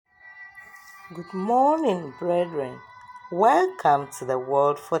Good morning, brethren. Welcome to the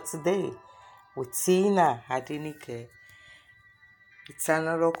Word for Today with Tina Adenike.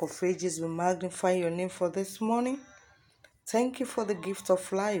 Eternal Rock of Ages, we magnify your name for this morning. Thank you for the gift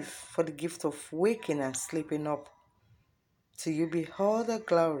of life, for the gift of waking and sleeping up. To you be all the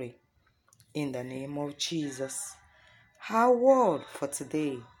glory in the name of Jesus. Our word for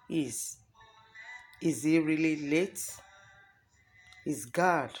today is He really late? Is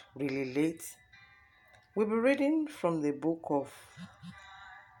God really late? We'll be reading from the book of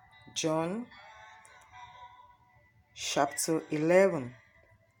John, chapter 11,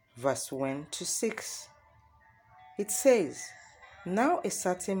 verse 1 to 6. It says, Now a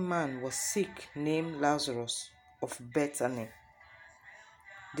certain man was sick named Lazarus of Bethany,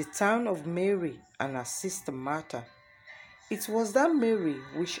 the town of Mary and her sister Martha. It was that Mary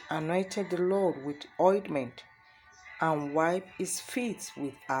which anointed the Lord with ointment and wiped his feet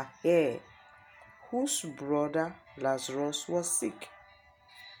with her hair, whose brother Lazarus was sick.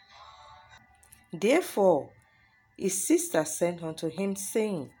 Therefore his sister sent unto him,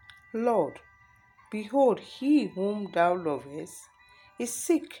 saying, Lord, behold, he whom thou lovest is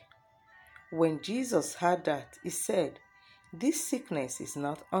sick. When Jesus heard that, he said, This sickness is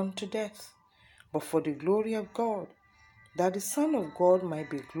not unto death, but for the glory of God, that the Son of God might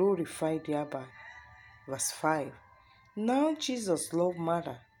be glorified thereby. Verse 5. Now Jesus loved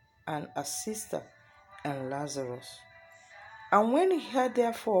Martha and her sister and Lazarus. And when he heard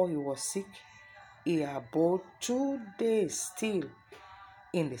therefore he was sick, he abode 2 days still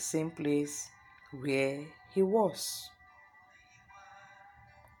in the same place where he was.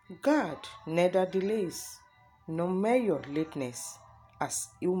 God neither delays nor measure lateness as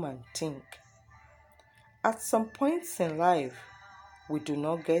human think. At some points in life, we do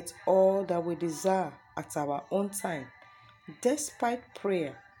not get all that we desire at our own time, despite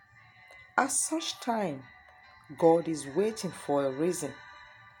prayer. At such time, God is waiting for a reason.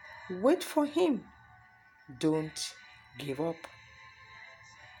 Wait for Him. Don't give up.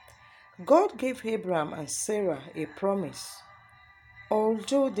 God gave Abraham and Sarah a promise.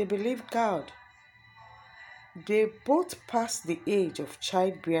 Although they believed God, they both passed the age of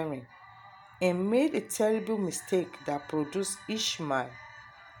childbearing and made a terrible mistake that produced Ishmael,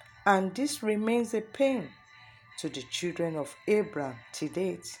 and this remains a pain to the children of Abraham to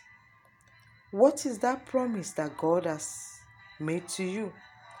date. What is that promise that God has made to you?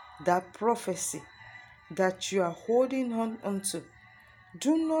 That prophecy that you are holding on onto?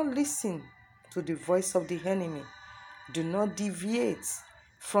 Do not listen to the voice of the enemy. Do not deviate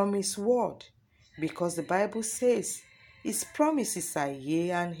from his word, because the Bible says his promises are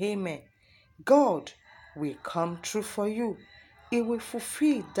yea and amen. God will come true for you. He will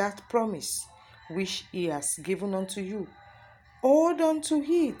fulfill that promise which he has given unto you. Hold on to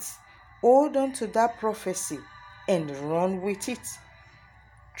it. Hold on to that prophecy and run with it.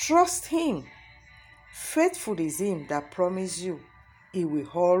 Trust him. Faithful is him that promised you. He will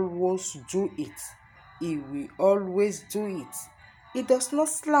always do it. He will always do it. He does not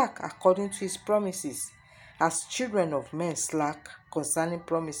slack according to his promises, as children of men slack concerning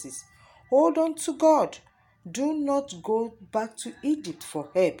promises. Hold on to God. Do not go back to Egypt for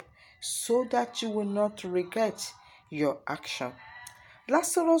help, so that you will not regret your action.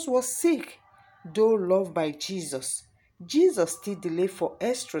 Lazarus was sick, though loved by Jesus. Jesus still delayed for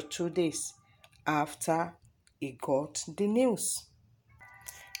extra 2 days after he got the news.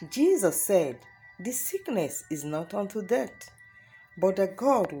 Jesus said, The sickness is not unto death, but that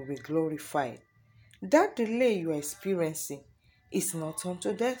God will be glorified. That delay you are experiencing is not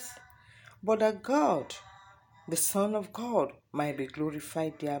unto death, but that God, the Son of God, might be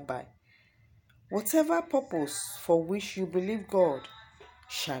glorified thereby. Whatever purpose for which you believe God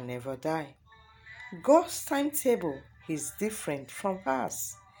shall never die. God's timetable is different from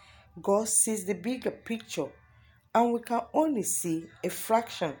ours. God sees the bigger picture, and we can only see a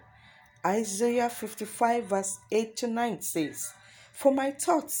fraction. Isaiah 55 verse 8 to 9 says, For my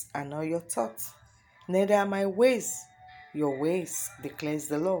thoughts are not your thoughts, neither are my ways your ways, declares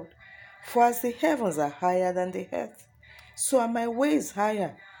the Lord. For as the heavens are higher than the earth, so are my ways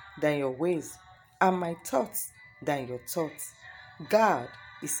higher than your ways, and my thoughts than your thoughts. God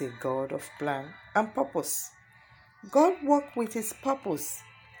is a God of plan and purpose. God works with his purpose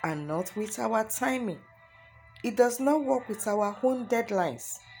and not with our timing. He does not work with our own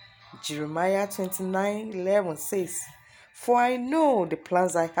deadlines. Jeremiah 29:11 says, For I know the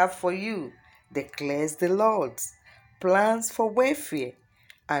plans I have for you, declares the Lord, plans for welfare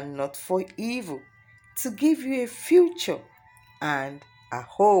and not for evil, to give you a future and a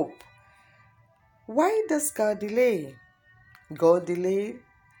hope. Why does God delay? God delayed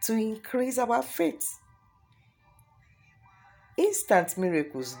to increase our faith. Instant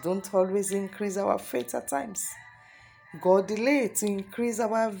miracles don't always increase our faith at times. God delayed to increase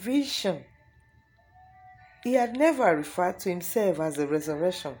our vision. He had never referred to himself as a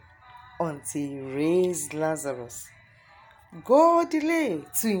resurrection until he raised Lazarus. God delayed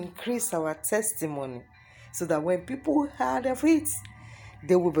to increase our testimony so that when people heard of it,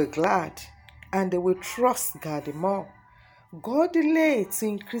 they will be glad and they will trust God more. God delayed to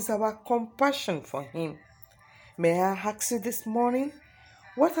increase our compassion for Him. May I ask you this morning,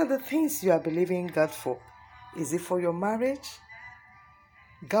 what are the things you are believing God for? Is it for your marriage?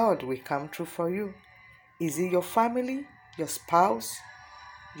 God will come true for you. Is it your family, your spouse,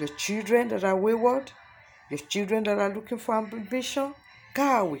 your children that are wayward, your children that are looking for ambition?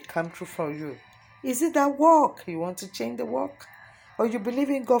 God will come true for you. Is it that work? You want to change the work? Or you believe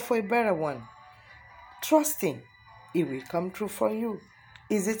in God for a better one? Trust Him. It will come true for you.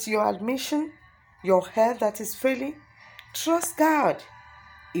 Is it your admission, your health that is failing? Trust God.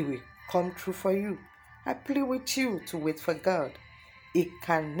 It will come true for you. I plead with you to wait for God. It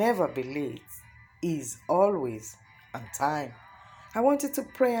can never be late. He is always on time. I want you to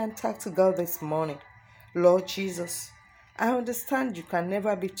pray and talk to God this morning. Lord Jesus, I understand you can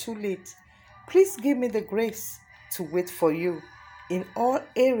never be too late. Please give me the grace to wait for you in all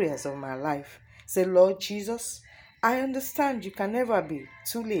areas of my life. Say, Lord Jesus, I understand you can never be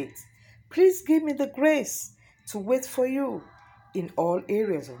too late. Please give me the grace to wait for you in all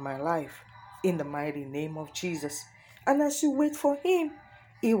areas of my life. In the mighty name of Jesus. And as you wait for Him,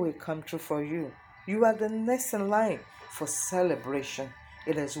 He will come true for you. You are the next in line for celebration.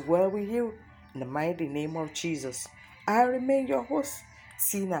 It is well with you. In the mighty name of Jesus. I remain your host,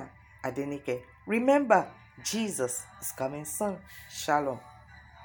 Tina Adenike. Remember, Jesus is coming soon. Shalom.